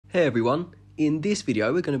Hey everyone, in this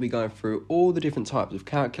video we're going to be going through all the different types of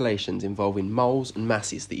calculations involving moles and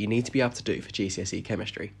masses that you need to be able to do for GCSE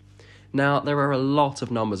chemistry. Now there are a lot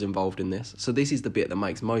of numbers involved in this, so this is the bit that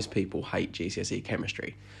makes most people hate GCSE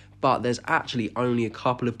chemistry. But there's actually only a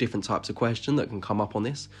couple of different types of question that can come up on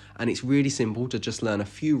this, and it's really simple to just learn a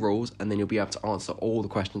few rules and then you'll be able to answer all the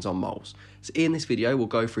questions on moles. So in this video we'll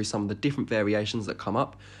go through some of the different variations that come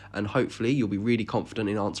up, and hopefully you'll be really confident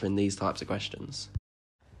in answering these types of questions.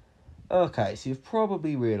 Okay, so you've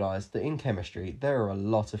probably realised that in chemistry there are a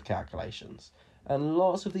lot of calculations, and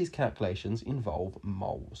lots of these calculations involve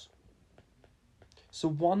moles. So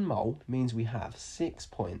 1 mole means we have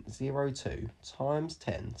 6.02 times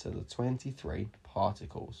 10 to the 23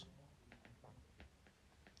 particles.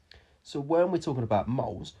 So when we're talking about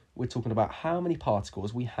moles, we're talking about how many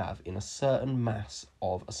particles we have in a certain mass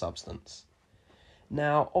of a substance.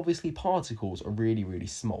 Now, obviously particles are really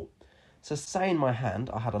small. So say in my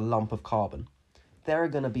hand I had a lump of carbon. There are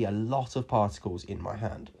going to be a lot of particles in my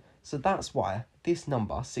hand. So that's why this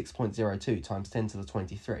number, 6.02 times 10 to the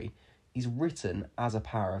 23, is written as a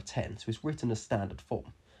power of 10. So it's written as standard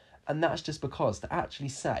form. And that's just because to actually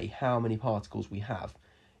say how many particles we have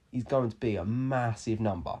is going to be a massive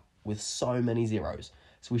number with so many zeros.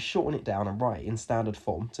 So we shorten it down and write it in standard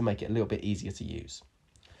form to make it a little bit easier to use.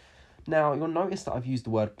 Now you'll notice that I've used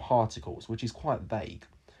the word particles, which is quite vague.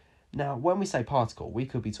 Now, when we say particle, we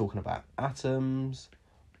could be talking about atoms,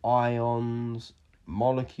 ions,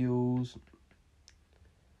 molecules,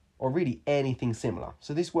 or really anything similar.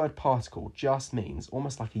 So this word particle just means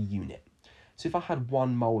almost like a unit. So if I had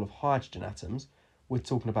 1 mole of hydrogen atoms, we're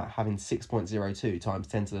talking about having 6.02 times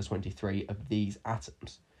 10 to the 23 of these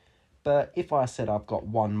atoms. But if I said I've got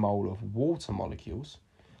 1 mole of water molecules,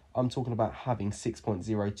 I'm talking about having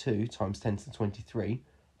 6.02 times 10 to the 23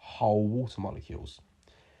 whole water molecules.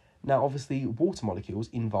 Now, obviously, water molecules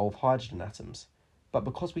involve hydrogen atoms, but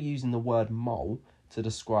because we're using the word mole to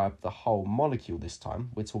describe the whole molecule this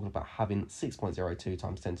time, we're talking about having 6.02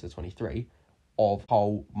 times 10 to the 23 of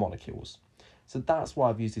whole molecules. So that's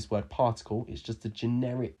why I've used this word particle. It's just a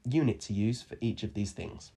generic unit to use for each of these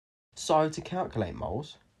things. So to calculate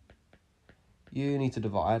moles, you need to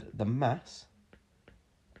divide the mass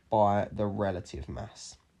by the relative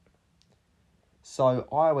mass. So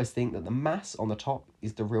I always think that the mass on the top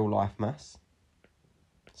is the real life mass.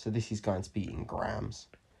 So this is going to be in grams.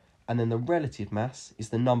 And then the relative mass is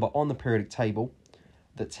the number on the periodic table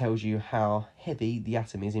that tells you how heavy the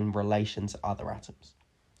atom is in relation to other atoms.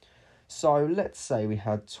 So let's say we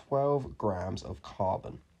had 12 grams of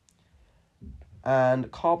carbon. And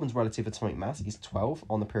carbon's relative atomic mass is 12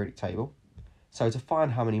 on the periodic table. So to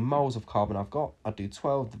find how many moles of carbon I've got, I do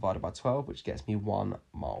 12 divided by 12, which gets me 1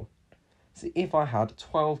 mole. So if I had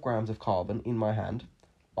 12 grams of carbon in my hand,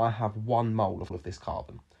 I have 1 mole of this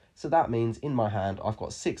carbon. So that means in my hand, I've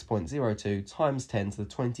got 6.02 times 10 to the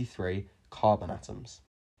 23 carbon atoms.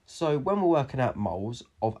 So when we're working out moles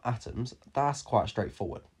of atoms, that's quite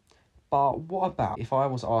straightforward. But what about if I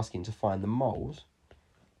was asking to find the moles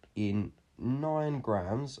in 9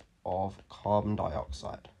 grams of carbon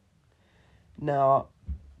dioxide? Now,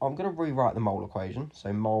 I'm going to rewrite the mole equation.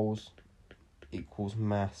 So moles equals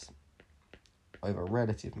mass over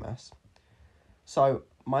relative mass. So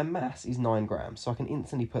my mass is 9 grams, so I can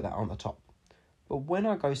instantly put that on the top. But when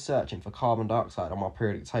I go searching for carbon dioxide on my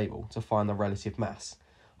periodic table to find the relative mass,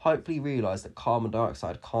 hopefully realise that carbon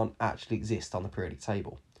dioxide can't actually exist on the periodic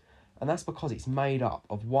table. And that's because it's made up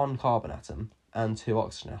of 1 carbon atom and 2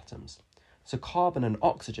 oxygen atoms. So carbon and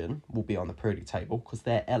oxygen will be on the periodic table because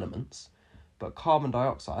they're elements, but carbon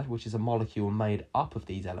dioxide, which is a molecule made up of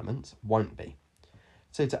these elements, won't be.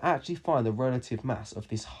 So to actually find the relative mass of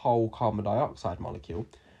this whole carbon dioxide molecule,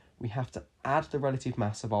 we have to add the relative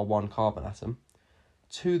mass of our 1 carbon atom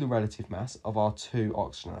to the relative mass of our 2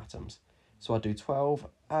 oxygen atoms. So I do 12,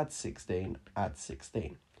 add 16, add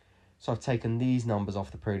 16. So I've taken these numbers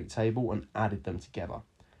off the periodic table and added them together.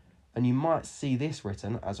 And you might see this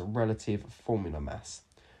written as a relative formula mass,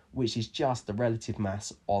 which is just the relative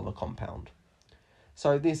mass of a compound.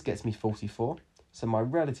 So this gets me 44. So my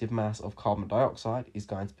relative mass of carbon dioxide is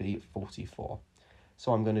going to be 44.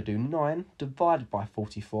 So I'm going to do 9 divided by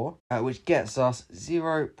 44, which gets us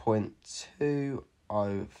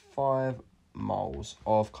 0.205 moles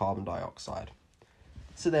of carbon dioxide.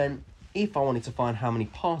 So then, if I wanted to find how many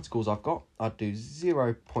particles I've got, I'd do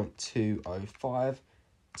 0.205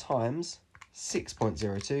 times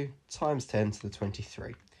 6.02 times 10 to the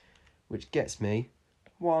 23, which gets me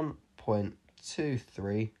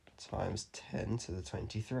 1.23 times 10 to the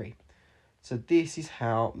 23. So this is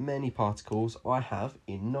how many particles I have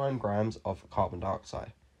in 9 grams of carbon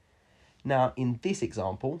dioxide. Now, in this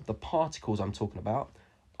example, the particles I'm talking about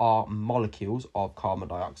are molecules of carbon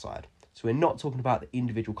dioxide. So we're not talking about the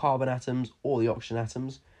individual carbon atoms or the oxygen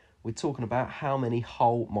atoms. We're talking about how many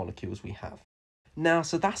whole molecules we have. Now,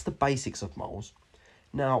 so that's the basics of moles.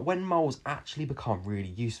 Now, when moles actually become really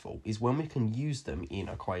useful is when we can use them in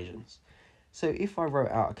equations. So if I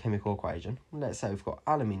wrote out a chemical equation, let's say we've got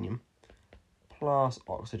aluminium plus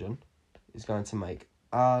oxygen is going to make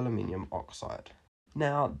aluminium oxide.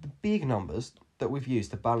 Now, the big numbers that we've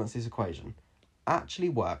used to balance this equation actually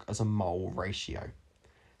work as a mole ratio.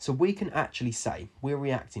 So we can actually say we're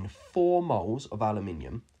reacting 4 moles of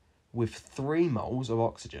aluminium with 3 moles of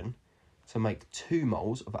oxygen to make 2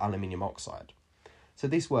 moles of aluminium oxide. So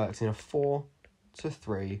this works in a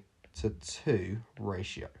 4:3:2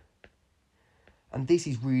 ratio. And this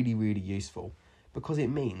is really, really useful because it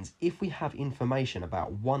means if we have information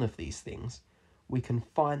about one of these things, we can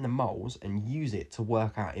find the moles and use it to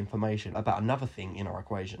work out information about another thing in our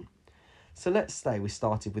equation. So let's say we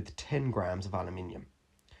started with 10 grams of aluminium.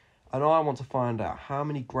 And I want to find out how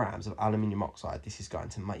many grams of aluminium oxide this is going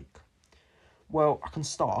to make. Well, I can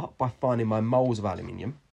start by finding my moles of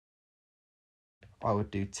aluminium. I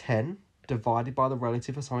would do 10 divided by the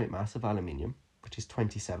relative atomic mass of aluminium, which is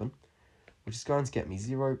 27, which is going to get me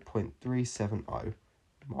 0.370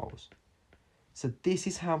 moles. So this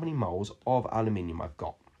is how many moles of aluminium I've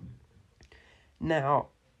got. Now,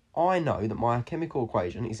 I know that my chemical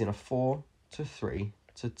equation is in a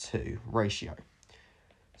 4:3:2 ratio.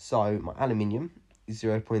 So my aluminium is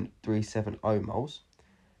 0.370 moles.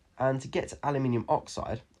 And to get to aluminium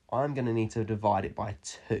oxide, I'm going to need to divide it by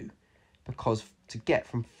 2. Because to get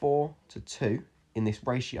from 4 to 2 in this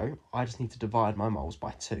ratio, I just need to divide my moles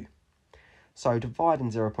by 2. So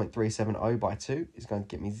dividing 0.370 by 2 is going to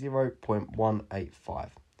get me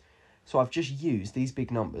 0.185. So I've just used these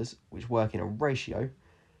big numbers, which work in a ratio,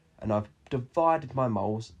 and I've divided my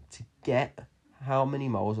moles to get how many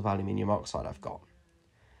moles of aluminium oxide I've got.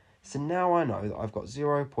 So now I know that I've got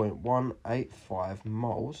 0.185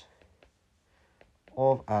 moles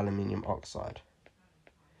of aluminium oxide.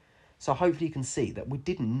 So hopefully you can see that we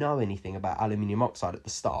didn't know anything about aluminium oxide at the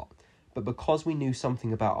start, but because we knew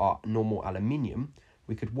something about our normal aluminium,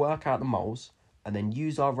 we could work out the moles and then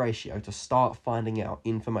use our ratio to start finding out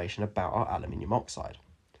information about our aluminium oxide.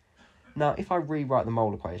 Now, if I rewrite the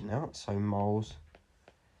mole equation out, so moles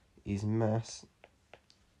is mass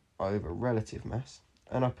over relative mass,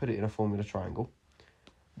 and I put it in a formula triangle,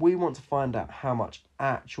 we want to find out how much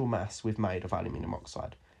actual mass we've made of aluminium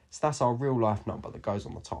oxide. So that's our real life number that goes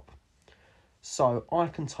on the top. So I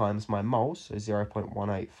can times my moles, so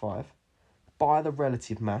 0.185, by the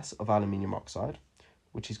relative mass of aluminium oxide,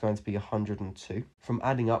 which is going to be 102, from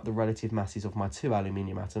adding up the relative masses of my 2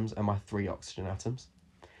 aluminium atoms and my 3 oxygen atoms.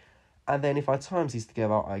 And then if I times these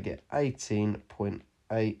together, I get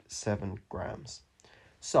 18.87 grams.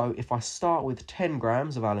 So if I start with 10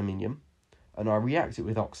 grams of aluminium and I react it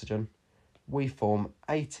with oxygen, we form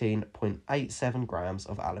 18.87 grams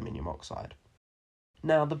of aluminium oxide.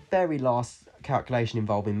 Now, the very last calculation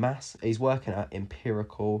involving mass is working out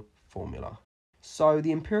empirical formula. So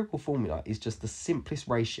the empirical formula is just the simplest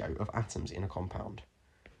ratio of atoms in a compound.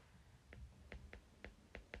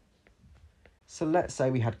 So let's say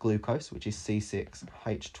we had glucose, which is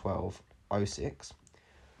C6H12O6.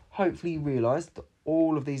 Hopefully you realised that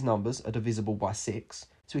all of these numbers are divisible by 6.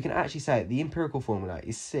 So we can actually say that the empirical formula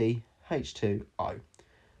is CH2O.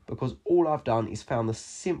 Because all I've done is found the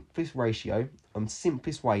simplest ratio and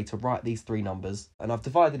simplest way to write these 3 numbers, and I've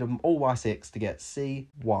divided them all by 6 to get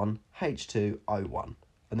C1H2O1.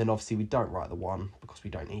 And then obviously we don't write the 1 because we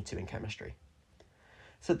don't need to in chemistry.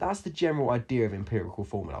 So that's the general idea of empirical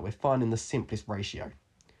formula. We're finding the simplest ratio.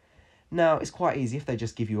 Now, it's quite easy if they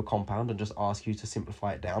just give you a compound and just ask you to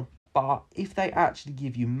simplify it down. But if they actually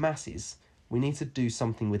give you masses, we need to do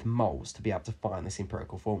something with moles to be able to find this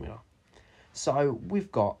empirical formula. So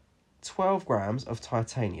we've got 12 grams of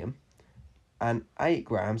titanium and 8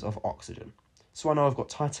 grams of oxygen. So I know I've got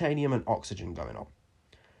titanium and oxygen going on.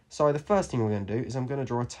 So the first thing we're going to do is I'm going to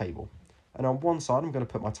draw a table. And on one side I'm going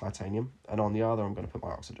to put my titanium and on the other I'm going to put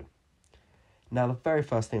my oxygen. Now the very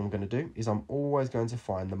first thing I'm going to do is I'm always going to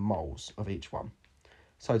find the moles of each one.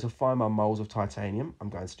 So to find my moles of titanium, I'm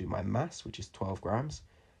going to do my mass, which is 12 grams,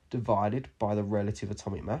 divided by the relative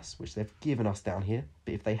atomic mass, which they've given us down here.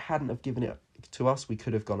 But if they hadn't have given it to us, we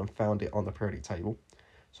could have gone and found it on the periodic table.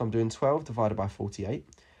 So I'm doing 12 divided by 48,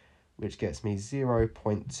 which gets me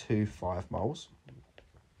 0.25 moles.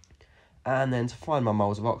 And then to find my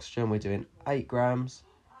moles of oxygen, we're doing 8 grams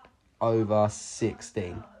over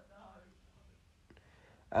 16.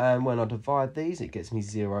 And when I divide these, it gets me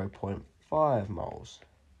 0.5 moles.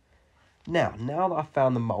 Now that I've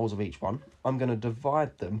found the moles of each one, I'm going to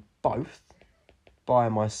divide them both by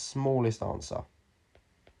my smallest answer.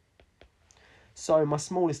 So my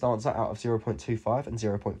smallest answer out of 0.25 and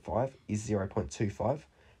 0.5 is 0.25.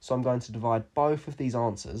 So I'm going to divide both of these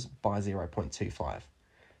answers by 0.25.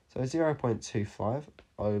 So 0.25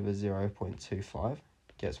 over 0.25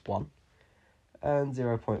 gets 1. And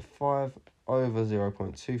 0.5 over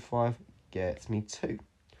 0.25 gets me 2.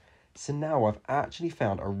 So now I've actually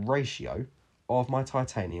found a ratio of my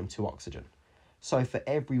titanium to oxygen. So for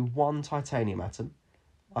every 1 titanium atom,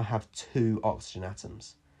 I have 2 oxygen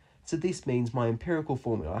atoms. So this means my empirical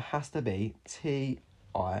formula has to be TiO2,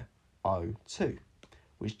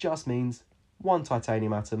 which just means 1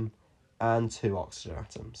 titanium atom and 2 oxygen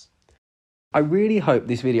atoms. I really hope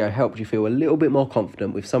this video helped you feel a little bit more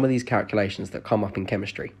confident with some of these calculations that come up in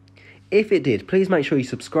chemistry. If it did, please make sure you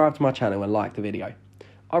subscribe to my channel and like the video.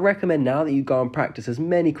 I recommend now that you go and practice as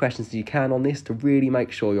many questions as you can on this to really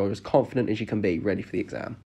make sure you're as confident as you can be ready for the exam.